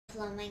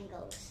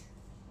Flamingos.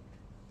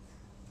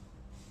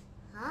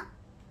 Huh?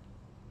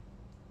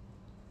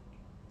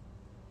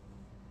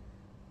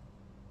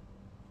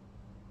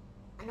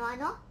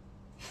 Ano?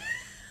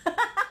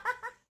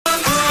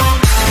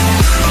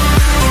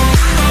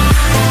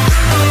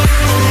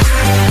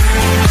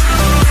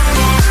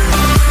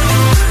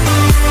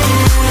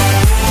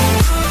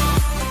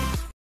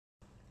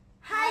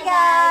 Hi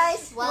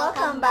guys!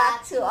 Welcome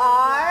back to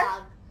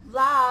our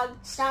vlog.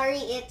 Sorry,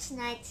 it's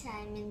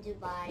nighttime in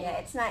Dubai. Yeah,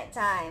 it's night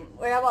time.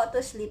 We're about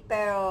to sleep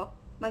pero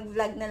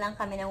mag-vlog na lang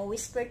kami ng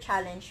whisper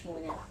challenge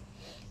muna.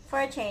 For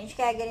a change,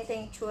 kaya ganito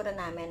yung tsura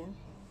namin.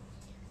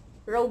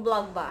 Raw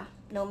vlog ba?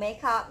 No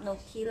makeup, no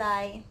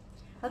kilay.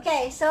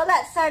 Okay, so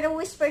let's start the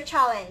whisper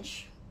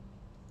challenge.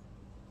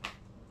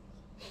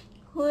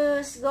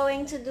 Who's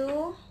going to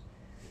do?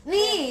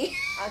 Me!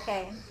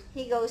 Okay,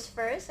 he goes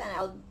first and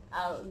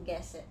I'll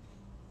guess it.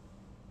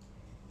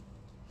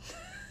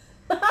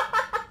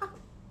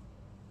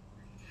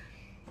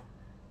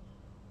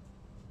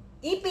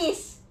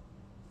 Ipis!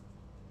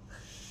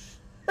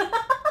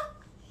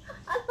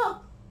 Ano?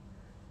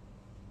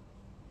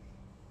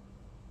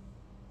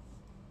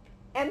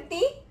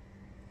 Empty?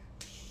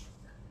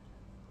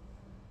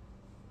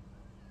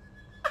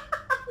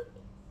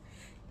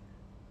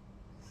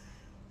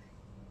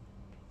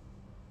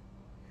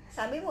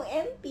 Sabi mo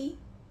empty.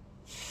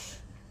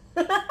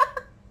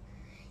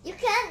 You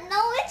can't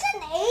know it's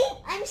an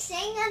 8. I'm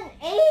saying an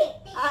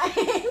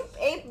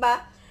 8. 8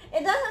 ba?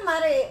 It doesn't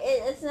matter.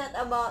 It's not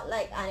about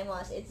like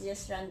animals. It's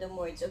just random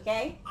words,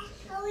 okay?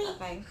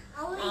 Okay.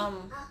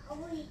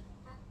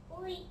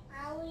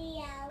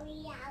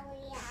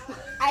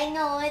 I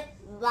know it.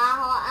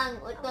 Baho ang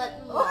utot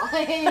mo.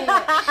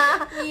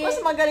 Mas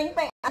magaling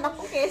pa yung anak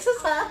ko kesa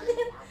sa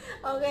atin.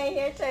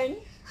 Okay, your turn.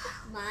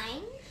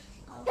 Mine?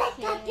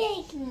 Peppa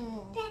Pig.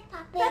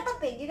 Peppa Pig. Peppa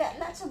Pig. You got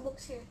lots of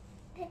books here.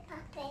 Peppa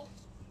Pig.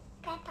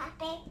 Peppa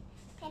Pig.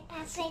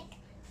 Peppa Pig.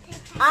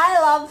 I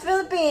love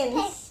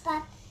Philippines.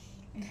 Peppa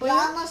You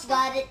almost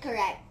got it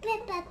correct.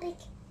 Peppa Pig.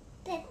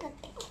 Peppa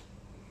Pig.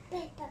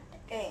 Peppa Pig.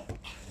 Okay.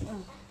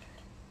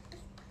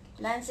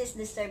 Lance is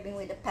disturbing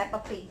with the Peppa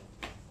Pig.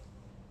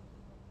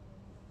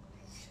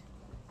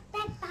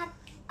 Peppa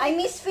I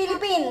miss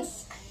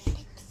Philippines.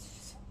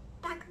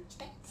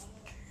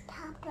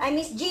 I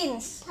miss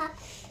jeans.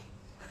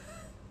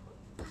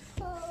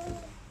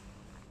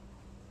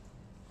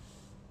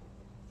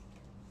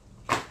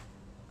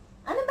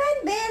 Ano ba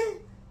yun, Bel?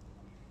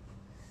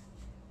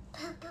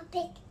 Peppa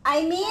Pig.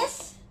 I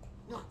miss.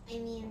 No, I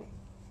mean,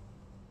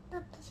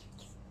 Peppa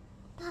Pig.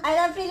 I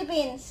love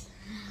Philippines.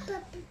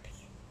 Peppa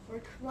Pig. we're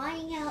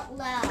crying out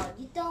loud.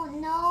 You don't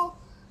know?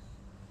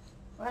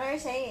 What are you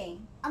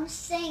saying? I'm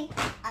saying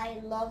I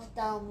love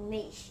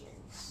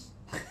Dalmatians.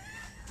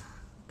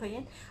 Pa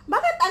yan?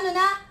 Bakit ano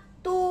na?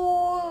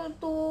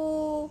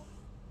 Two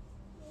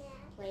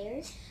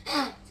Players?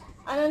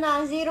 ano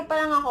na, 0 pa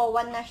lang ako,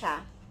 1 na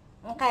siya.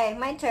 Okay,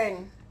 my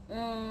turn.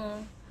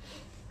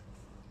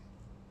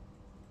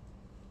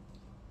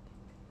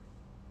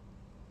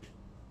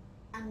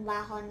 Ang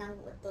baho ng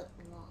utot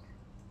mo.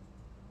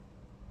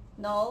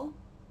 No?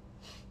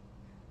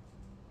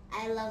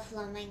 I love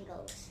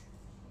flamingos.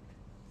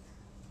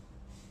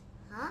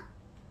 Huh?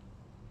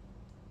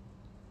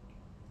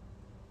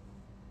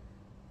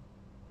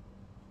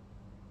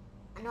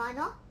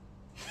 Ano?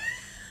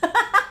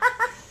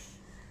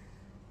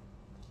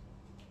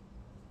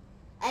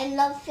 I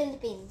love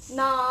Philippines.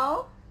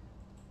 No?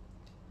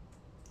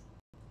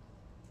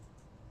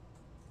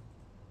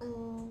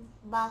 Ang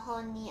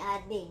baho ni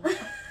Ading.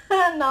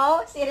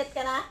 No? Sirit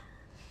ka na?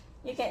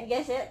 You can't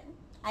guess it?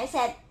 I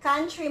said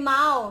country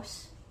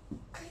mouse.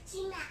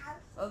 Cookie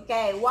Mouse.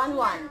 Okay,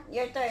 1-1.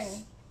 Your turn.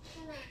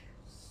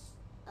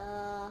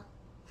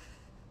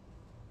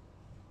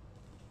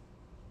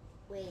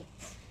 Wait.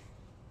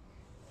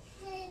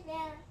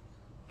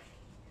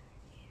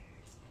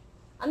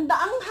 Ang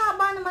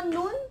haba naman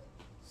nun.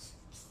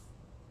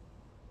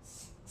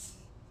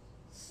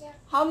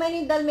 How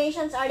many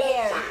Dalmatians are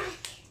there?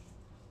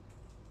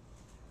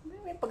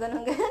 May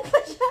pag-ganon-ganon pa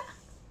siya.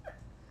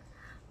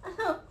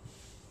 Ano?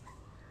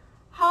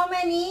 How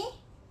many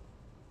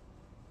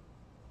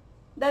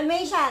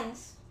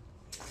Dalmatians?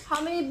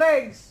 How many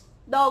birds?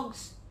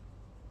 Dogs?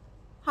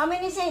 How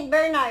many Saint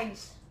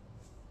Bernards?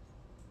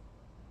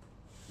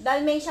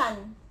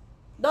 Dalmatian?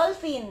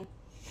 Dolphin?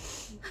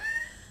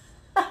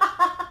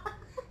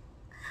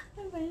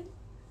 Ano ba yun?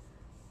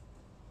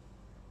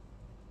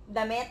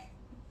 Damit?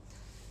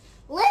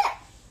 Lip!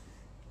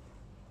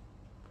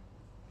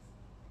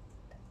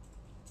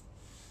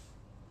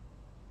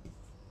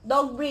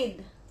 Dog breed?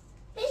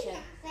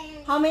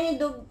 How many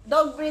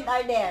dog breed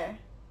are there?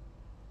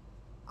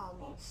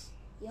 Almost.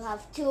 You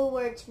have 2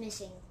 words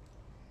missing.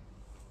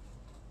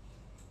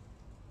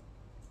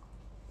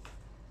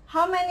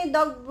 How many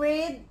dog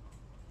breed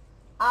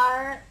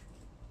are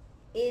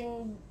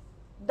in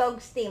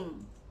dog's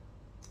team?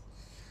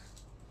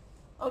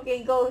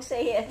 Okay, go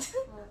say it.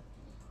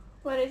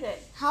 What is it?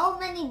 How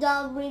many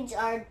dog breeds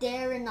are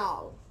there in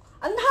all?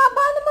 Ang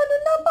haba naman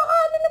nun. Napaka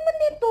ano naman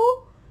nito.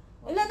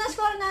 Ilan na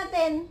score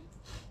natin?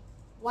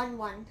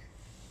 1-1.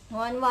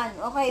 1-1.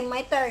 Okay,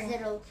 my turn.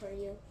 0 for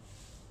you.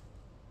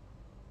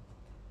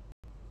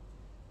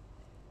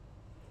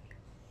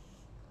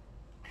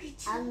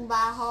 Ang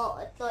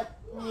baho utot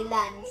ni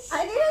Lance.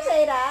 I didn't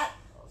say that.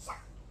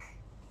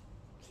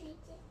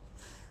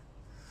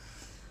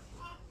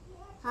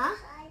 Ha?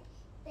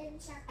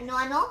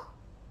 Ano?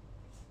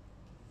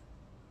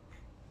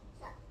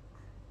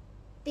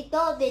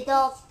 Pito, pig.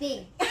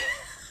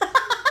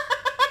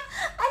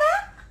 Ano?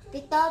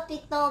 Pito,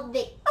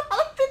 big.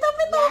 Pito.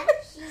 Yan?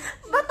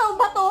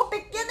 Bato,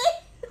 pick yan eh.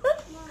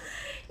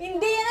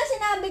 Hindi yan ang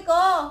sinabi ko.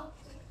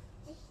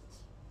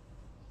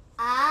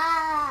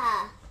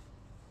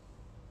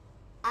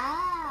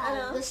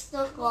 Ano?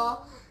 Gusto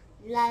ko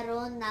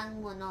laro ng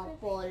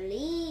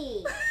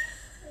Monopoly.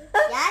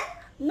 Yan?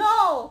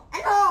 No!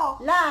 Ano?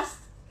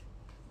 Last.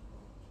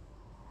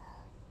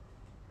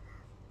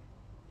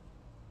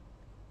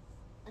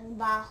 Ang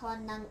baho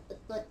ng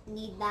utot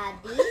ni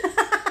Daddy.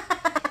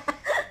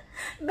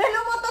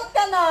 Belumutot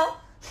ka na.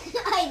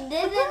 I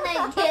didn't.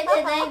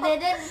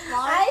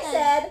 I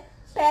said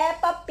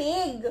Peppa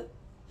Pig.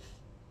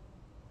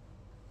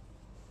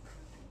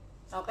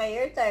 Okay,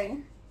 your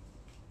turn.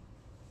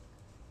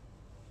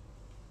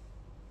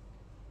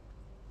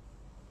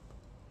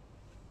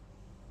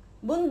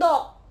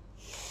 Bundok.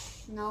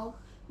 No.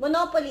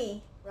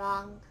 Monopoly.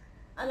 Wrong.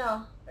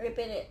 Ano?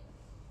 Repeat it.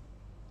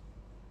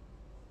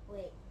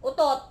 Wait.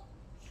 Utot.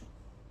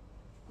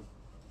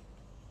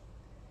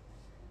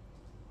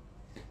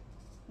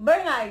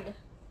 Bernard.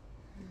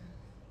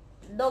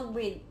 Dog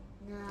breed.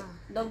 Nah.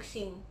 Dog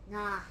sim.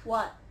 Nah.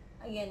 What?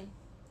 Again.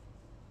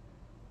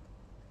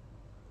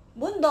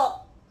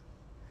 Bundok.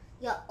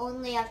 You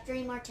only have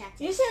 3 more chances.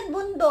 You said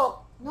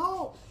bundok.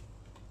 No.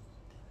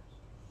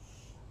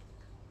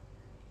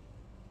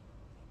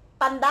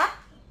 Panda?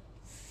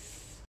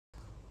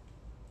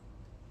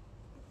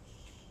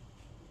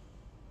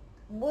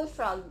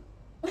 Bullfrog.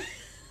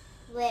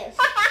 Wait.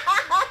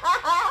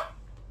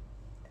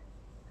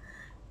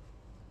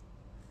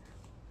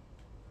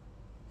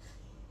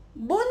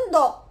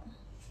 Bundok.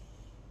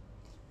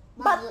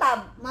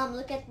 Bathtub. Mom,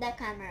 look at the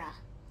camera.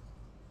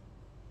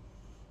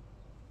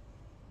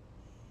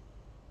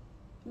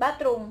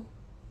 Bathroom.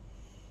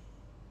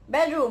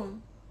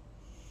 Bedroom.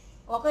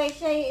 Okay,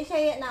 say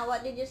it now. What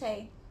did you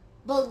say?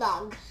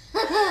 Bulldog.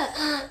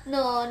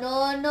 No.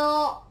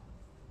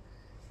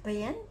 Ba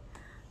yan?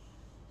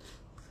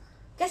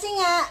 Kasi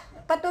nga,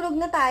 patulog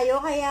na tayo,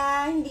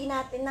 kaya hindi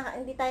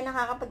tayo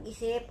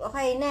nakakapag-isip.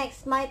 Okay,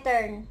 next, my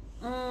turn.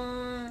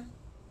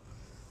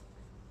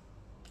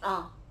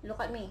 Look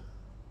at me.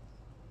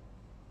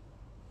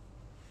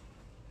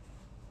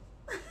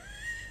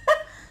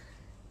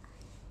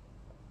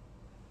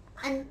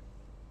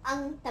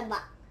 Ang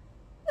taba.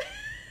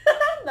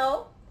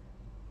 No?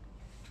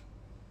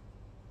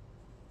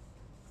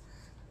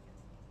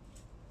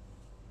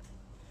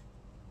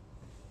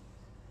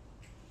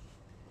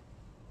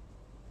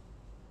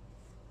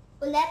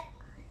 Ulit.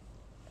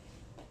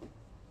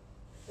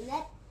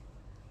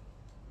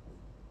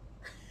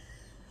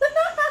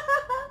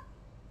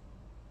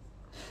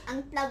 Ang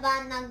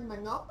taba ng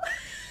manok.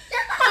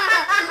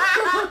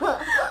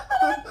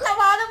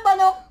 Tama ng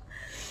balok.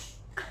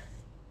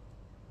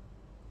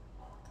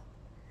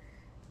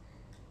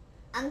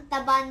 Ang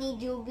taba ni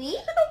Juby.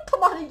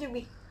 Tama ni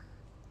Jimmy.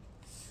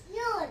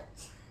 Cute.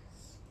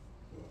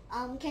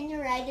 Can you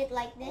write it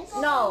like this?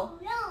 No.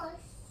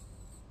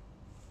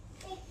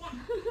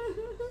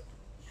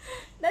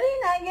 Dali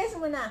na, guess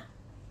mo na.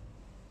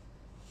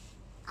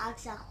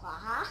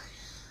 Agsakwa.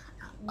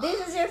 This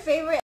is your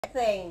favorite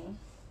thing.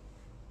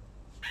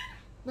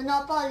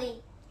 Monopoly.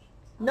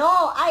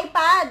 No,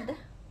 iPad.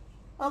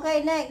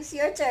 Okay, next,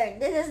 your turn.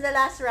 This is the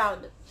last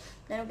round.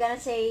 Then I'm gonna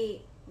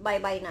say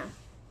bye-bye na.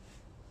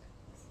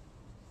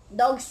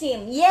 Dog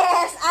sim.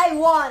 Yes, I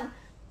won.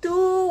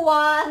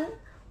 2-1.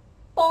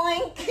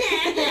 Poink.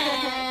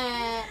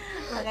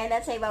 Okay,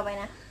 let's say bye-bye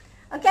na.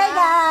 Okay,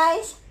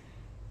 guys.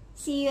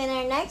 See you in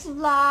our next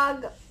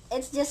vlog.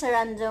 It's just a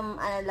random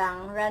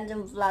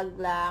vlog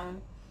lang.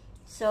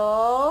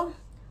 So,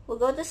 we'll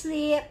go to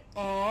sleep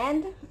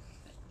and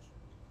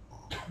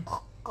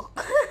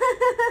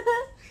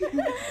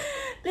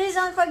please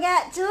don't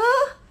forget to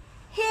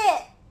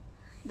hit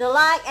the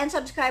like and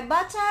subscribe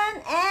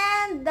button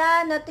and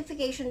the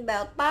notification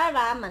bell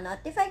para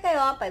ma-notify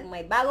kayo pag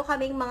may bago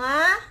kaming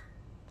mga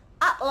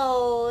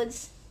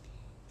uploads.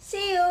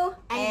 See you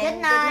And good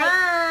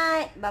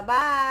night.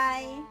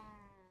 Bye-bye.